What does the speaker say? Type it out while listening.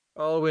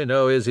All we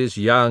know is he's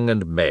young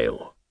and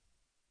male.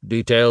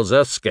 Details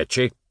are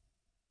sketchy."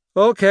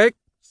 "Okay,"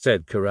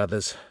 said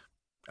Carruthers.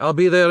 "I'll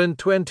be there in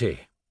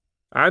 20.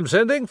 "I'm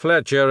sending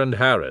Fletcher and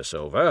Harris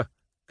over,"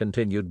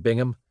 continued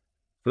Bingham.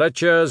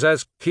 "Fletcher's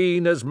as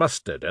keen as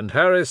mustard, and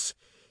Harris,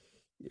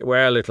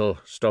 well, it'll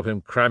stop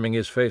him cramming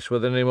his face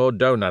with any more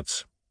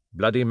doughnuts.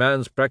 Bloody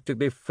man's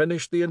practically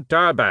finished the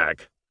entire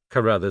bag."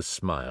 Carruthers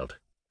smiled.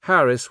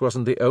 Harris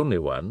wasn't the only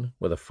one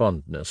with a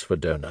fondness for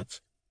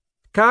doughnuts.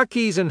 Car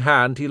keys in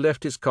hand, he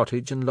left his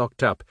cottage and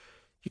locked up.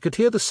 He could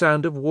hear the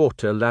sound of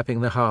water lapping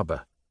the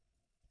harbour.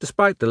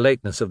 Despite the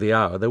lateness of the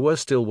hour, there were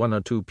still 1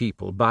 or 2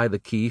 people by the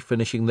quay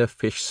finishing their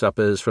fish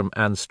suppers from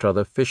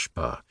Anstruther Fish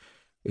Bar.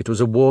 It was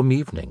a warm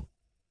evening.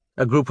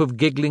 A group of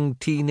giggling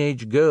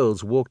teenage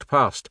girls walked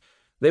past.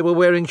 They were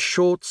wearing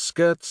short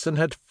skirts and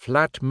had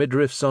flat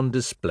midriffs on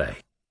display.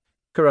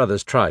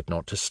 Carruthers tried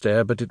not to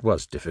stare, but it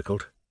was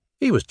difficult.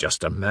 He was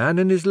just a man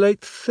in his late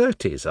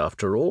 30s,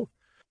 after all.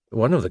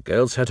 One of the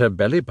girls had her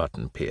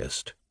belly-button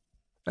pierced.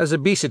 As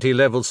obesity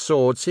levels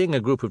soared, seeing a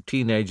group of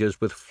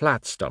teenagers with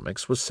flat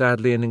stomachs was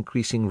sadly an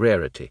increasing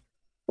rarity.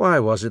 Why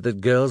was it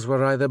that girls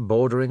were either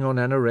bordering on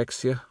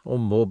anorexia or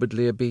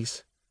morbidly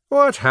obese?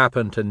 What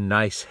happened to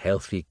nice,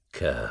 healthy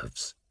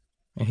curves?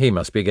 He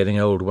must be getting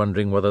old,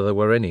 wondering whether there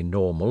were any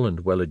normal and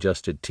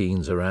well-adjusted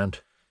teens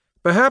around.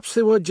 Perhaps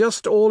they were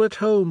just all at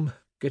home,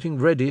 getting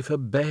ready for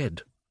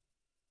bed.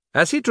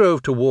 As he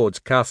drove towards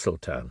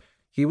Castletown,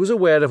 he was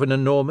aware of an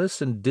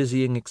enormous and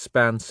dizzying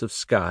expanse of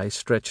sky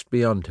stretched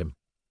beyond him.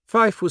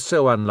 Fife was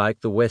so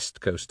unlike the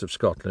west coast of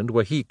Scotland,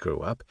 where he grew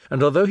up,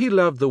 and although he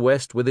loved the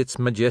west with its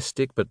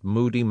majestic but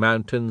moody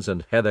mountains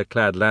and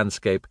heather-clad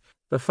landscape,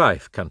 the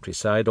Fife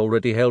countryside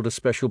already held a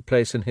special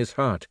place in his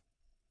heart.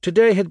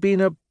 Today had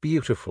been a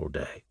beautiful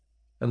day,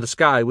 and the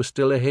sky was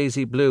still a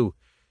hazy blue.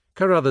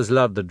 Carruthers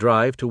loved the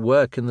drive to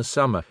work in the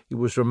summer. He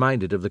was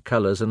reminded of the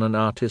colours on an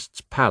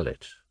artist's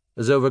palette,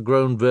 as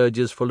overgrown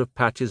verges full of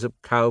patches of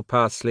cow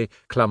parsley,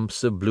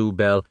 clumps of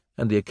bluebell,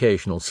 and the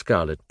occasional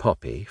scarlet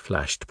poppy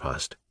flashed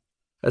past.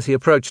 As he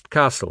approached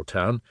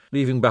Castletown,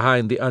 leaving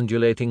behind the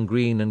undulating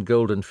green and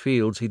golden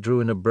fields, he drew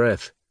in a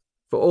breath.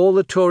 For all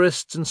the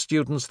tourists and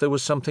students, there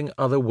was something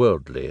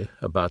otherworldly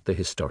about the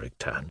historic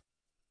town.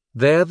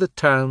 There the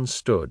town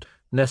stood,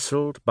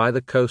 nestled by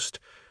the coast,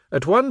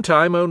 at one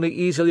time only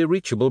easily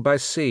reachable by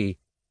sea.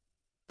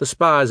 The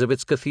spires of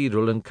its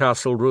cathedral and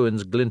castle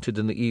ruins glinted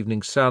in the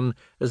evening sun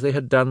as they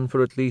had done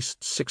for at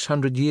least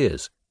 600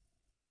 years.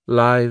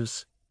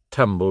 Lives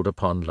tumbled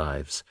upon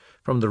lives,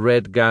 from the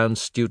red-gowned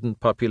student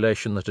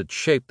population that had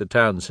shaped the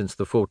town since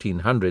the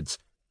 1400s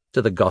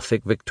to the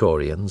Gothic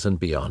Victorians and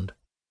beyond.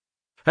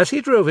 As he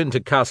drove into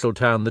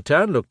Castletown, the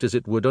town looked as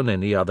it would on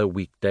any other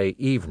weekday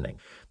evening.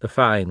 The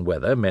fine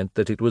weather meant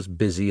that it was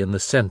busy in the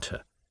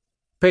centre.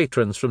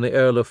 Patrons from the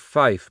Earl of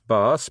Fife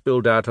bar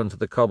spilled out onto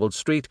the cobbled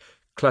street,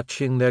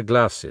 clutching their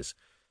glasses.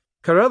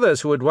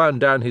 Carruthers, who had wound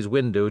down his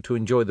window to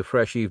enjoy the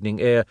fresh evening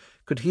air,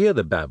 could hear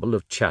the babble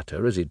of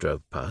chatter as he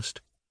drove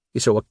past. He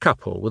saw a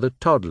couple with a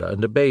toddler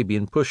and a baby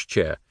in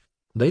pushchair.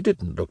 They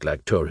didn't look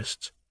like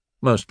tourists.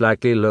 Most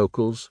likely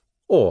locals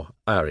or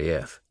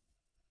RAF.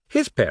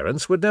 His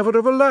parents would never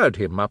have allowed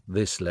him up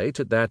this late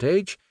at that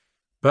age,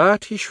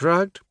 but he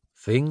shrugged.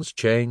 Things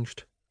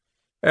changed.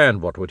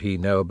 And what would he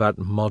know about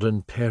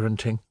modern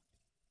parenting?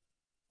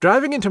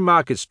 Driving into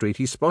Market Street,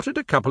 he spotted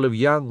a couple of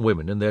young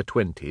women in their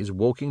 20s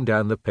walking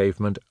down the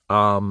pavement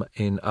arm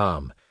in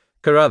arm.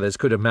 Carruthers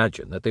could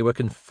imagine that they were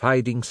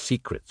confiding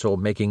secrets or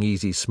making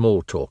easy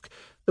small talk,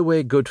 the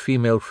way good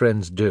female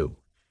friends do.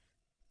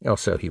 Or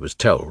so he was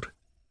told.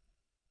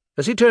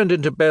 As he turned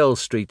into Bell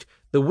Street,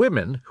 the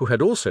women, who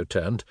had also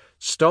turned,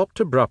 stopped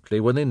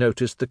abruptly when they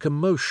noticed the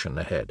commotion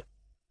ahead.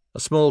 A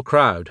small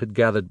crowd had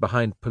gathered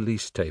behind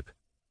police tape.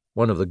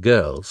 One of the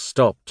girls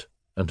stopped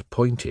and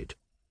pointed,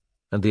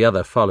 and the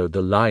other followed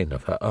the line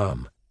of her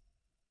arm.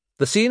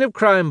 The scene of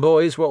crime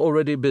boys were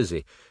already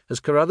busy. As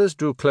Carruthers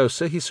drew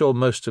closer, he saw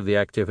most of the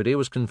activity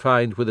was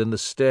confined within the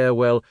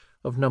stairwell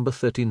of number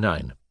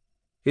 39.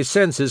 His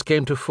senses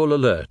came to full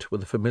alert,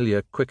 with a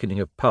familiar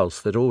quickening of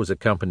pulse that always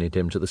accompanied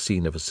him to the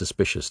scene of a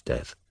suspicious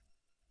death.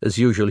 As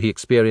usual, he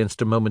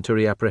experienced a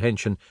momentary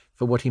apprehension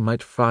for what he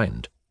might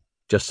find,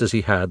 just as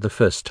he had the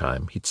first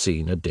time he'd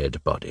seen a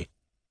dead body.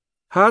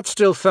 Heart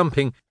still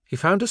thumping, he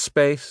found a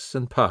space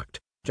and parked.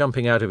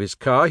 Jumping out of his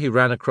car, he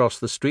ran across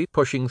the street,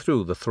 pushing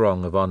through the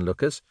throng of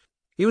onlookers.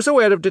 He was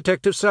aware of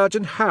Detective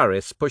Sergeant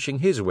Harris pushing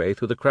his way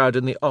through the crowd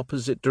in the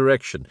opposite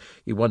direction.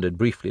 He wondered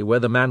briefly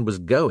where the man was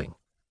going.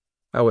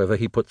 However,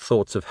 he put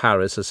thoughts of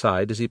Harris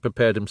aside as he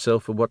prepared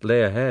himself for what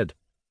lay ahead.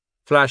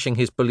 Flashing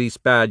his police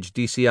badge,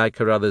 DCI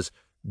Carruthers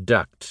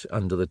ducked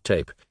under the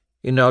tape.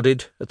 He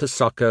nodded at the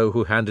socko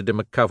who handed him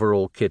a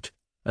coverall kit,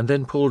 and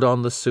then pulled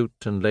on the suit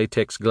and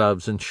latex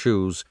gloves and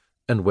shoes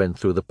and went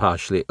through the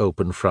partially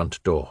open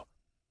front door.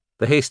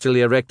 The hastily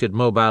erected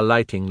mobile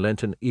lighting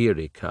lent an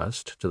eerie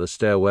cast to the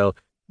stairwell,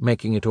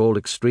 making it all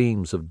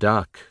extremes of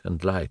dark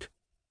and light.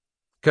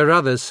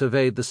 Carruthers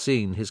surveyed the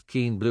scene, his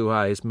keen blue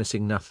eyes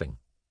missing nothing.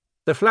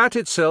 The flat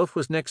itself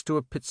was next to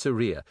a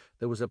pizzeria.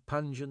 There was a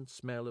pungent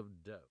smell of dough.